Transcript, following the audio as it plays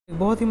एक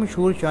बहुत ही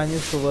मशहूर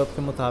चाइनीज़ प्रोवर्ब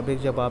के मुताबिक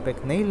जब आप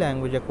एक नई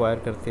लैंग्वेज एक्वायर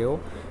करते हो,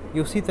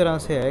 ये उसी तरह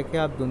से है कि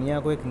आप दुनिया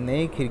को एक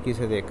नई खिड़की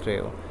से देख रहे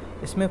हो।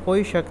 इसमें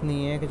कोई शक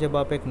नहीं है कि जब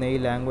आप एक नई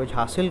लैंग्वेज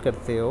हासिल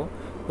करते हो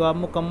तो आप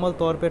मुकम्मल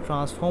तौर पे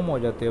ट्रांसफॉर्म हो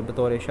जाते हो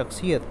बतौर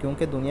शख्सियत,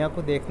 क्योंकि दुनिया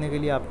को देखने के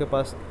लिए आपके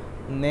पास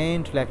नए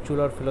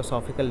इंटेलेक्चुअल और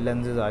फ़िलोसॉफ़िकल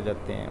लेंसेज आ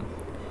जाते हैं।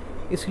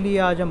 इसलिए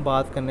आज हम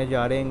बात करने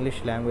जा रहे हैं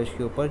इंग्लिश लैंग्वेज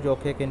के ऊपर, जो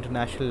कि एक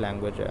इंटरनेशनल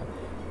लैंग्वेज है।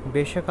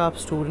 बेशक आप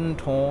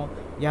स्टूडेंट हों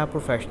या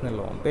प्रोफेशनल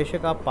हों,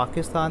 बेशक आप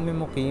पाकिस्तान में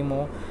मुकीम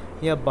हों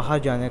या बाहर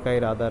जाने का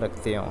इरादा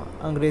रखते हों,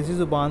 अंग्रेज़ी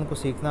ज़ुबान को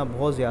सीखना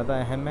बहुत ज़्यादा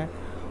अहम है।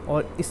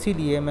 और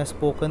इसीलिए मैं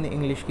स्पोकन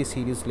इंग्लिश की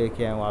सीरीज़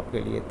लेके आया हूँ आपके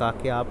लिए,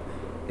 ताकि आप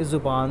इस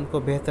ज़ुबान को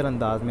बेहतर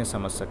अंदाज में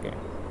समझ सकें।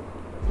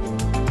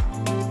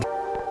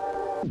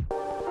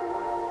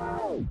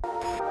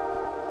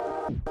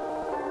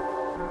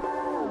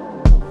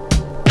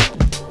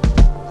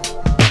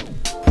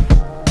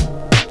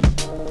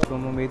 तो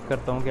मैं उम्मीद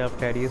करता हूँ कि आप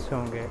खैरियत से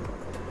होंगे।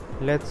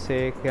 लेट्स से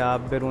कि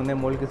आप बैरून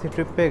मुल्क किसी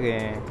ट्रिप पे गए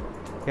हैं,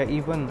 या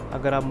इवन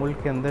अगर आप मुल्क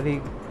के अंदर ही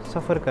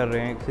सफ़र कर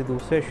रहे हैं किसी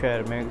दूसरे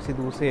शहर में, किसी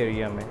दूसरे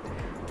एरिया में,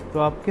 तो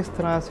आप किस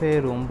तरह से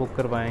रूम बुक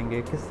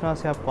करवाएंगे, किस तरह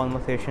से आप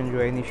कॉन्वर्सेशन जो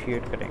है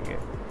इनिशिएट करेंगे।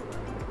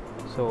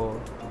 So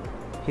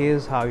here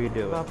is how you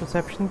do. आप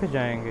रिसेप्शन पे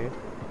जाएंगे,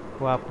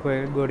 वो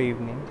आपको good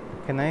evening,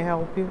 can I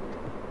help you,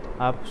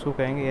 आप उसको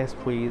कहेंगे yes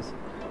please,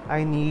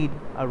 I need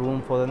a room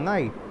for the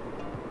night.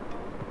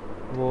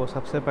 वो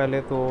सबसे पहले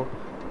तो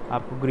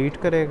आपको ग्रीट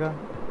करेगा,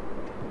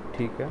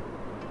 ठीक है,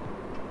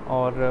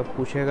 और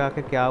पूछेगा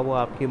कि क्या वो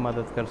आपकी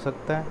मदद कर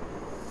सकता है।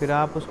 फिर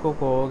आप उसको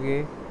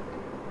कहोगे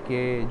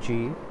कि जी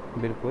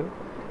बिल्कुल,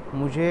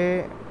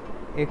 मुझे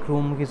एक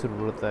रूम की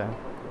ज़रूरत है,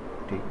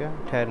 ठीक है,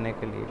 ठहरने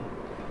के लिए।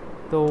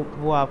 तो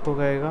वो आपको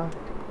कहेगा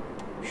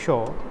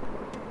sure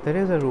there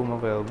is a room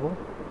available.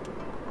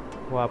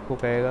 वो आपको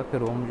कहेगा कि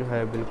रूम जो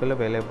है बिल्कुल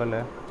अवेलेबल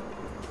है।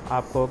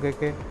 आप कहोगे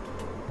कि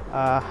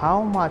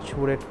how much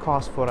would it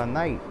cost for a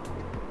night.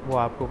 वो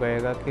आपको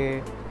कहेगा कि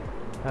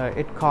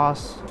इट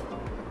कॉस्ट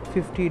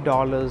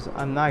 $50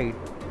 अ नाइट,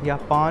 या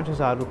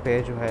 5,000 रुपये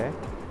जो है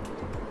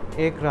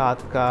एक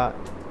रात का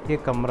ये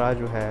कमरा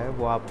जो है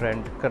वो आप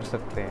रेंट कर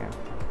सकते हैं,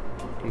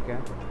 ठीक है।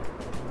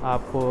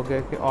 आप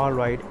कहोगे कि all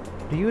right,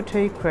 do you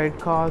take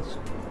credit cards.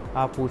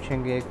 आप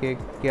पूछेंगे कि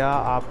क्या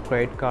आप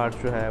क्रेडिट कार्ड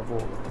जो है वो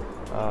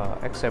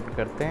एक्सेप्ट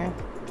करते हैं,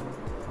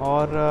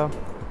 और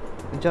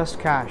जस्ट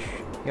कैश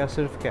या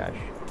सिर्फ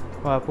कैश।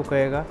 वो आपको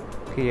कहेगा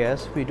कि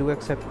yes we do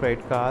accept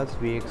credit cards,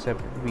 we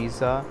accept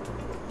visa,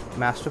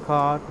 master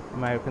card,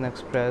 American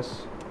express,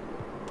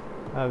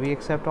 we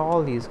accept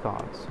all these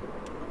cards.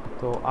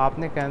 तो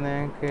आपने कहना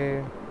है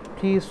कि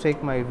please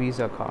take my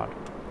visa card.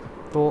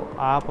 तो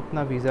आप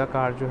अपना वीज़ा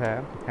कार्ड जो है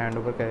हैंड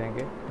ओवर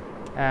करेंगे,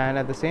 and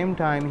at the same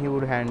time he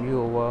would hand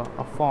you over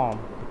a form.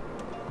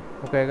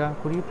 वो कहेगा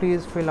could you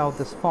please fill out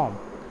this form.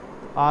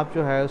 आप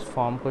जो है उस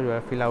फॉर्म को जो है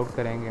फिल आउट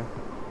करेंगे,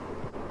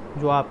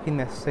 जो आपकी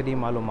नेसेसरी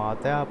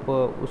मालूमात है आप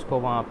उसको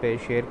वहाँ पे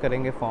शेयर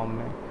करेंगे फॉर्म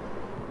में।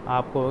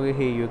 आप कहोगे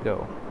ही यू गो।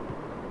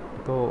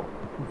 तो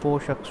वो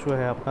शख्स जो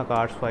है अपना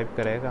कार्ड स्वाइप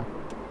करेगा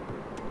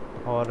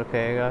और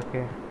कहेगा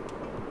कि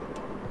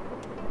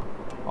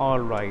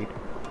all right,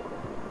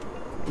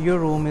 your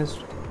room is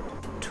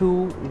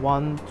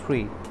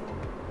 213,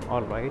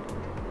 all right,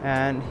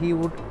 and he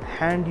would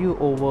hand you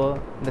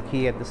over the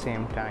key at the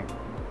same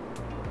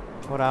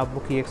time. और आप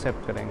वो की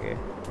एक्सेप्ट करेंगे,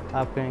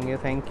 आप कहेंगे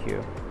thank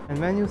you. And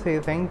when you say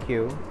thank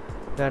you,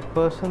 that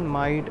person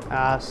might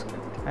ask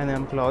an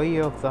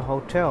employee of the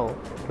hotel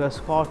to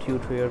escort you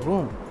to your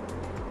room.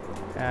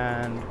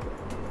 And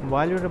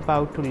while you're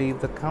about to leave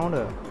the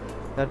counter,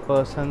 that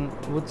person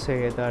would say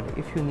that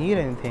if you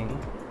need anything,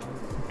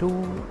 do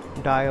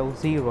dial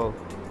 0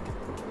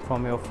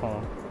 from your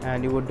phone,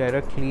 and you would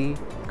directly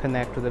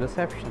connect to the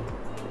reception.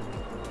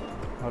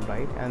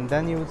 Alright, and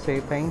then you would say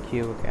thank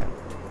you again.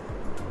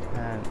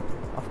 And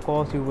of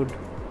course you would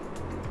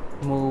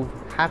move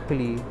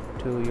happily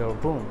to your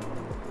room.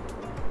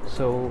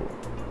 So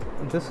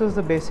this is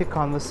the basic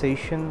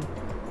conversation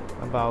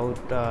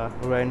about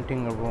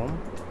renting a room.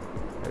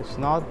 It's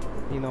not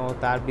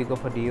that big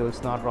of a deal,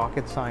 it's not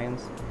rocket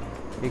science.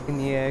 लेकिन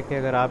ये है कि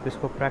अगर आप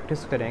इसको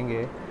practice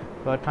करेंगे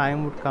तो a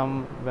time would come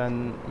when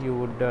you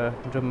would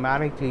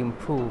dramatically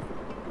improve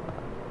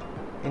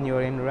in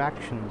your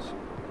interactions.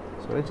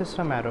 So it's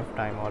just a matter of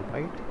time, all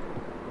right.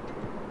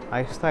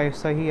 Aahista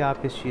Aahista ही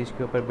आप इस चीज़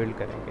के ऊपर बिल्ड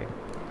करेंगे।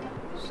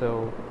 So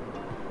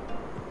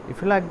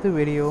if you like the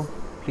video,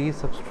 please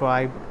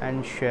subscribe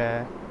and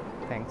share.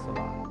 Thanks a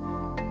lot.